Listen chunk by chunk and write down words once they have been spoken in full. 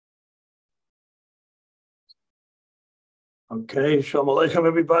Okay, Shalom Aleichem,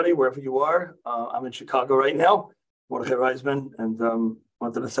 everybody, wherever you are. I'm in Chicago right now, Mordechai Raizmen, and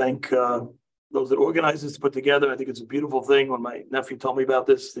wanted to thank those that organized this to put together. I think it's a beautiful thing. When my nephew told me about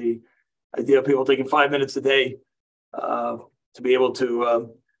this, the idea of people taking 5 minutes a day to be able to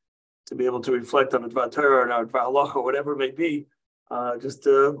reflect on the Dvar Torah and our Dvar Halacha, or whatever it may be, just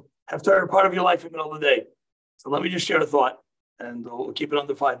to have Torah part of your life in the middle of the day. So let me just share a thought, and we'll keep it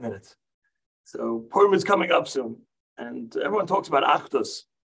under 5 minutes. So Purim is coming up soon. And everyone talks about Achdus,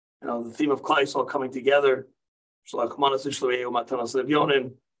 the theme of Klal Yisrael coming together,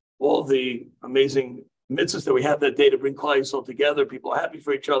 all the amazing mitzvahs that we have that day to bring Klal Yisrael together. People are happy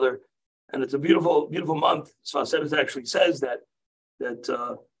for each other, and it's a beautiful, beautiful month. Sfas Emes actually says that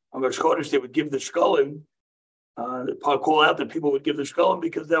on Rosh Chodesh they would give the shkolim, call out that people would give the shkolim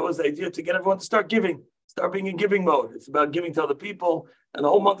because that was the idea to get everyone to start giving, start being in giving mode. It's about giving to other people, and the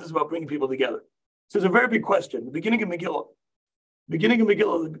whole month is about bringing people together. So it's a very big question. The beginning of Megillah,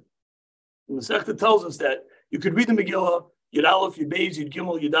 the Masechta tells us that you could read the Megillah, Yud Aleph, Yud Beis, Yud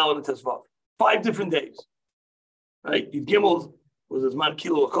Gimel, Yud Daled, and Tesvav. 5 different days, right? Yud Gimel was as Man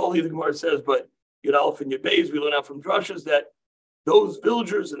Kilo Akoli, the Gemara says, but Yud Aleph and Yud Beis, we learn out from drushes that those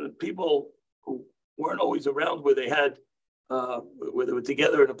villagers and the people who weren't always around where they had, where they were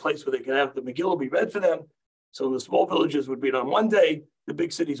together in a place where they can have the Megillah be read for them. So the small villages would read on one day, the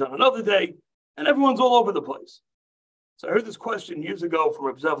big cities on another day, and everyone's all over the place. So I heard this question years ago from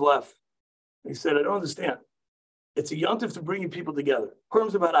Rabbi Leff. He said, I don't understand. It's a yontif to bringing people together.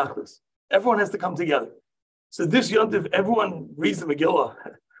 Purim's about Achdus. Everyone has to come together. So this yontif, everyone reads the Megillah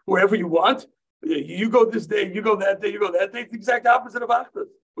wherever you want. You go this day, you go that day, you go that day. It's the exact opposite of Achdus.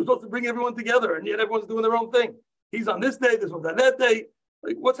 We're supposed to bring everyone together, and yet everyone's doing their own thing. He's on this day, this one's on that day.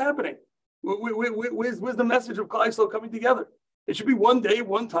 Like, what's happening? Where's the message of Klal Yisrael coming together? It should be one day,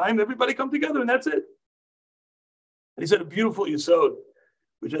 one time, everybody come together, and that's it. And he said a beautiful yesod,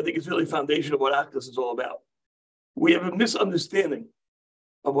 which I think is really the foundation of what Achdus is all about. We have a misunderstanding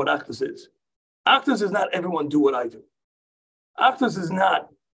of what Achdus is. Achdus is not everyone do what I do. Achdus is not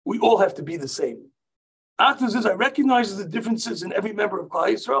we all have to be the same. Achdus is I recognize the differences in every member of Klal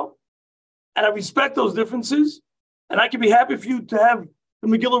Yisrael, and I respect those differences, and I can be happy for you to have the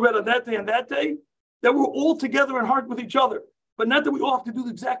Megillah read on that day and that day, that we're all together in heart with each other. But not that we all have to do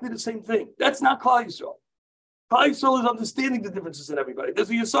exactly the same thing. That's not Klal Yisrael. Klal Yisrael is understanding the differences in everybody. There's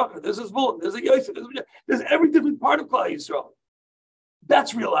a Yisachar, there's a Zvulun, there's a Yosef, there's every different part of Klal Yisrael.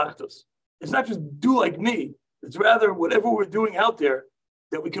 That's real Achdus. It's not just do like me. It's rather whatever we're doing out there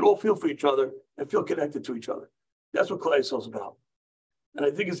that we can all feel for each other and feel connected to each other. That's what Klal Yisrael is about. And I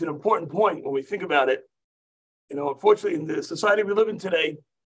think it's an important point when we think about it. Unfortunately, in the society we live in today,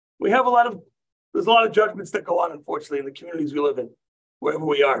 there's a lot of judgments that go on, unfortunately, in the communities we live in, wherever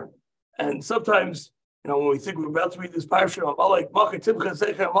we are. And sometimes, when we think we're about to read this parasha, you're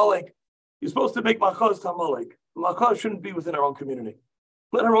supposed to make machaz to Amalek. Machaz shouldn't be within our own community.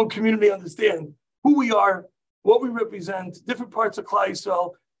 Let our own community understand who we are, what we represent, different parts of Klal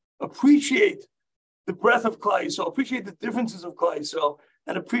Yisrael, appreciate the breadth of Klal Yisrael, appreciate the differences of Klal Yisrael,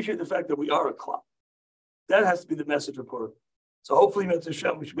 and appreciate the fact that we are a Klal. That has to be the message of Purim. So hopefully,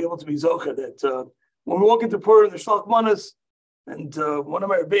 Hashem, we should be able to be zocha that when we walk into Purim, the Shalach Manas, and one of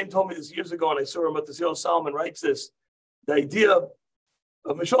my Rabbi told me this years ago, and I saw him at the Zil Solomon writes this, the idea of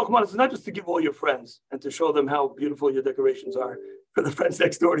Shalach Manas is not just to give all your friends and to show them how beautiful your decorations are for the friends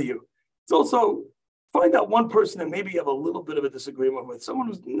next door to you. It's also find out one person that maybe you have a little bit of a disagreement with, someone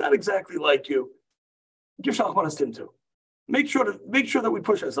who's not exactly like you. Give Shalach Manas to him too. Make sure that we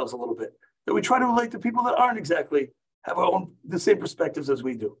push ourselves a little bit, that we try to relate to people that aren't exactly have the same perspectives as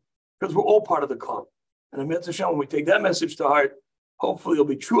we do, because we're all part of the club. And Amen Hashem, when we take that message to heart, hopefully it'll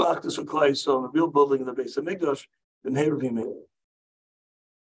be true Achdus for Klal Yisrael and the real building of the Beis Hamikdash. And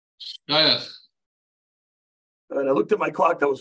I looked at my clock. That was